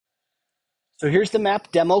So here's the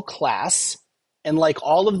map demo class. And like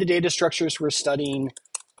all of the data structures we're studying,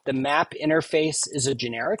 the map interface is a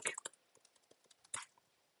generic.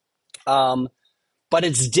 But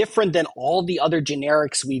it's different than all the other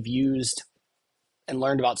generics we've used and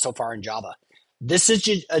learned about so far in Java. This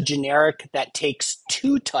is a generic that takes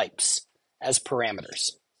two types as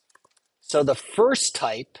parameters. So the first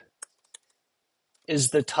type is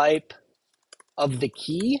the type of the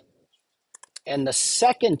key, and the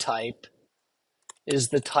second type is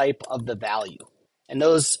the type of the value. And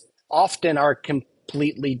those often are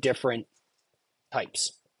completely different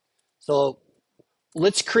types. So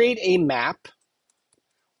let's create a map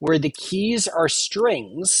where the keys are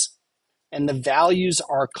strings and the values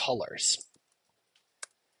are colors.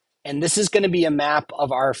 And this is going to be a map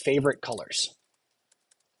of our favorite colors.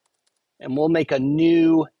 And we'll make a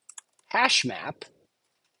new hash map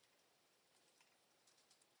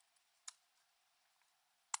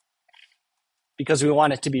because we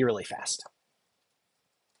want it to be really fast.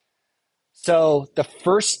 So the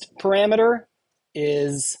first parameter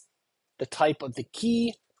is the type of the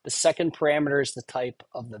key. The second parameter is the type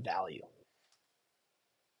of the value.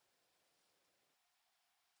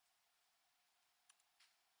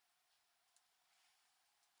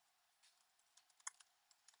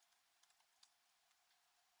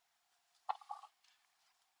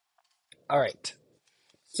 All right.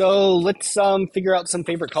 So let's figure out some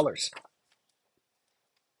favorite colors.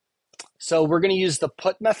 So we're going to use the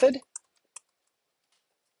put method.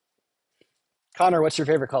 Connor, what's your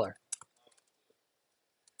favorite color?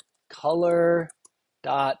 Color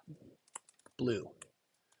dot blue.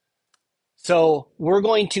 So we're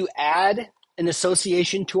going to add an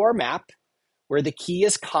association to our map where the key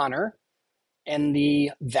is Connor and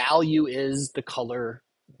the value is the color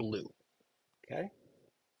blue. Okay.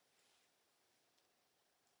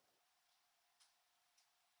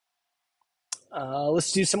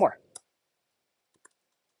 Let's do some more.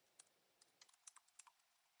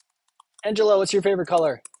 Angela, what's your favorite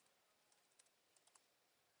color?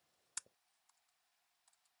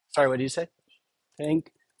 Sorry, what did you say? Pink.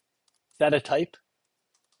 Is that a type?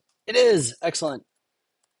 It is. Excellent.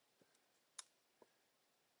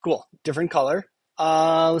 Cool. Different color.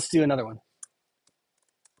 Let's do another one.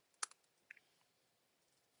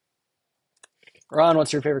 Ron,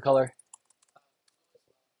 what's your favorite color?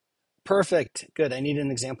 Perfect. Good. I need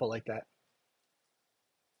an example like that.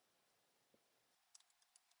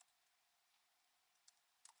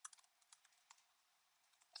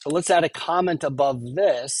 So let's add a comment above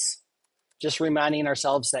this, just reminding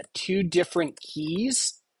ourselves that two different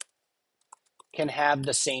keys can have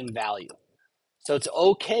the same value. So it's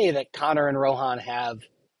okay that Connor and Rohan have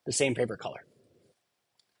the same favorite color.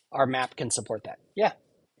 Our map can support that. Yeah.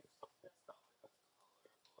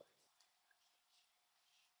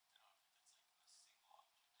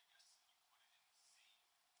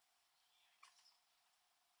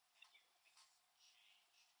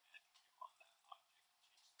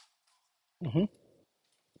 Mm-hmm.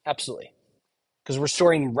 Absolutely. Because we're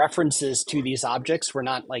storing references to these objects. We're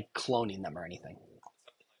not like cloning them or anything.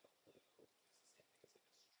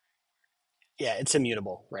 Yeah, it's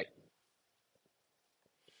immutable, right?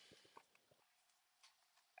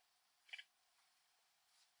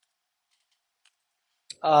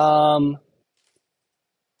 All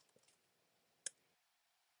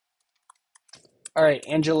right,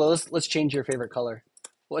 Angela, let's change your favorite color.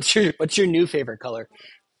 What's your new favorite color?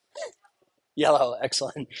 Yellow,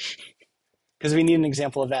 excellent. Because we need an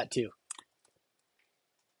example of that too.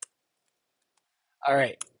 All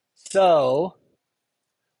right, so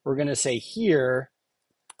we're going to say here,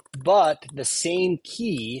 but the same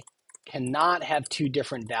key cannot have two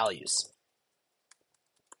different values.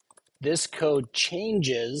 This code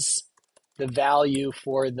changes the value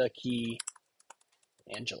for the key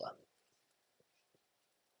Angela.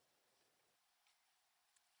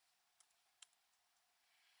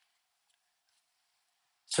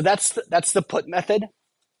 So that's the put method.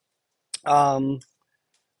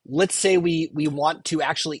 Let's say we want to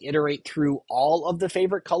actually iterate through all of the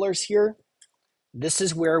favorite colors here. This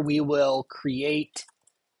is where we will create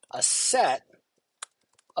a set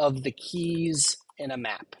of the keys in a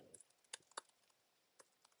map.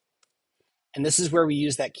 And this is where we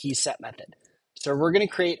use that key set method. So we're going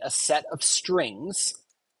to create a set of strings,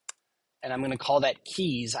 and I'm going to call that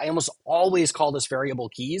keys. I almost always call this variable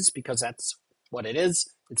keys because that's what it is.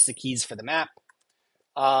 It's the keys for the map.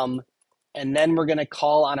 And then we're going to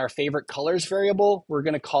call on our favorite colors variable, we're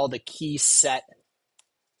going to call the key set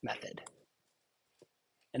method.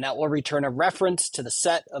 And that will return a reference to the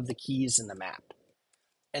set of the keys in the map.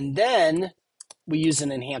 And then we use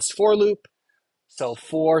an enhanced for loop. So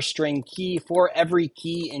for string key, for every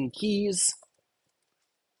key in keys,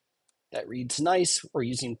 that reads nice. We're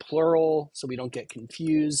using plural so we don't get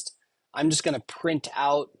confused. I'm just going to print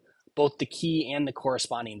out both the key and the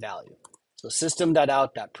corresponding value. So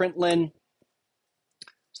system.out.println.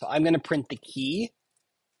 So I'm going to print the key,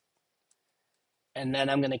 and then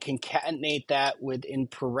I'm going to concatenate that with, in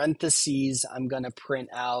parentheses, I'm going to print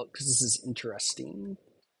out, because this is interesting,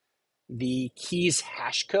 the key's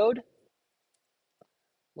hash code.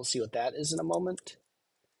 We'll see what that is in a moment.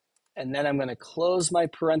 And then I'm going to close my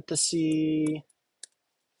parenthesis,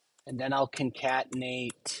 and then I'll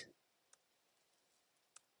concatenate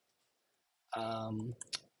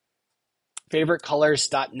favorite colors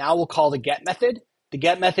dot. Now we'll call the get method. The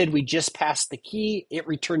get method, we just passed the key. It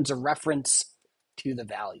returns a reference to the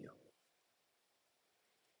value.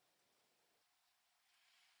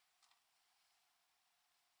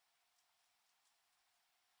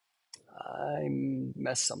 I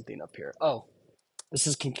messed something up here. Oh, this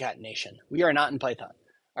is concatenation. We are not in Python.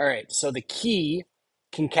 All right, so the key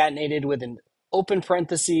concatenated with an open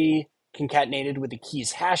parenthesis, concatenated with the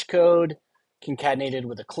key's hash code, concatenated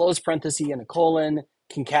with a close parenthesis and a colon,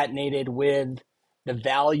 concatenated with the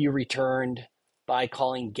value returned by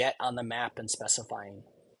calling get on the map and specifying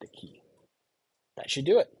the key. That should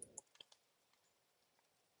do it.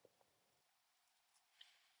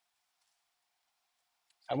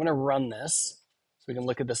 I'm going to run this so we can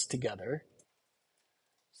look at this together.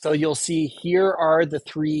 So you'll see here are the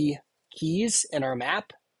three keys in our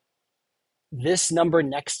map. This number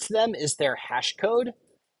next to them is their hash code.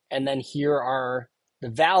 And then here are the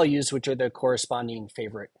values, which are the corresponding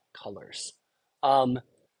favorite colors.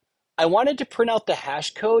 I wanted to print out the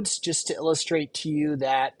hash codes just to illustrate to you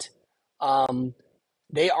that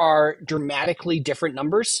they are dramatically different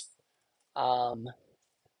numbers.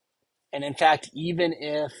 And in fact, even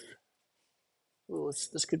if,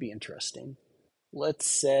 this could be interesting. Let's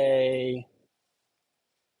say,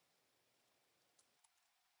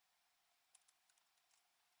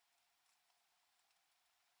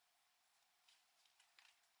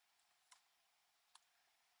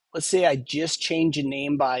 I just change a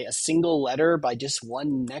name by a single letter, by just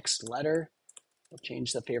one next letter. We'll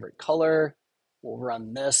change the favorite color. We'll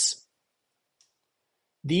run this.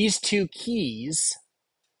 These two keys,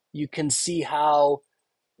 you can see how,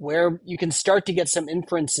 where you can start to get some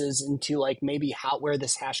inferences into like maybe where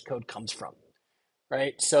this hash code comes from,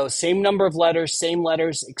 right? So same number of letters, same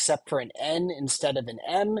letters, except for an N instead of an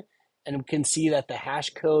M. And we can see that the hash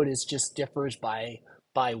code is just differs by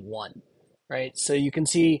one, right? So you can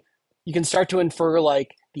see, you can start to infer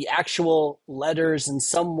like the actual letters in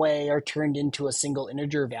some way are turned into a single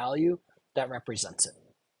integer value that represents it.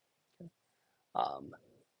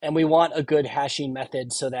 And we want a good hashing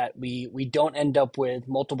method so that we don't end up with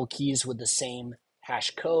multiple keys with the same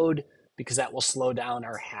hash code, because that will slow down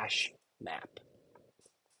our hash map.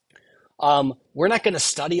 We're not going to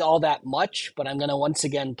study all that much, but I'm going to once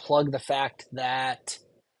again plug the fact that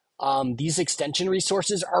these extension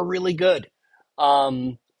resources are really good.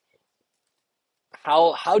 How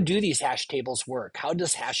do these hash tables work? How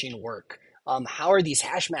does hashing work? How are these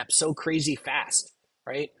hash maps so crazy fast,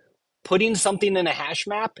 right? Putting something in a hash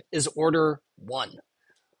map is order 1.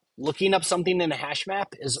 Looking up something in a hash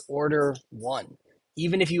map is order 1.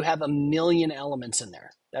 Even if you have a million elements in there,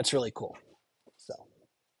 that's really cool. So,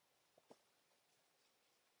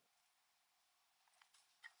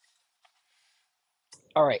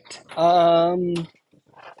 all right.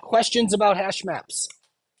 Questions about hash maps?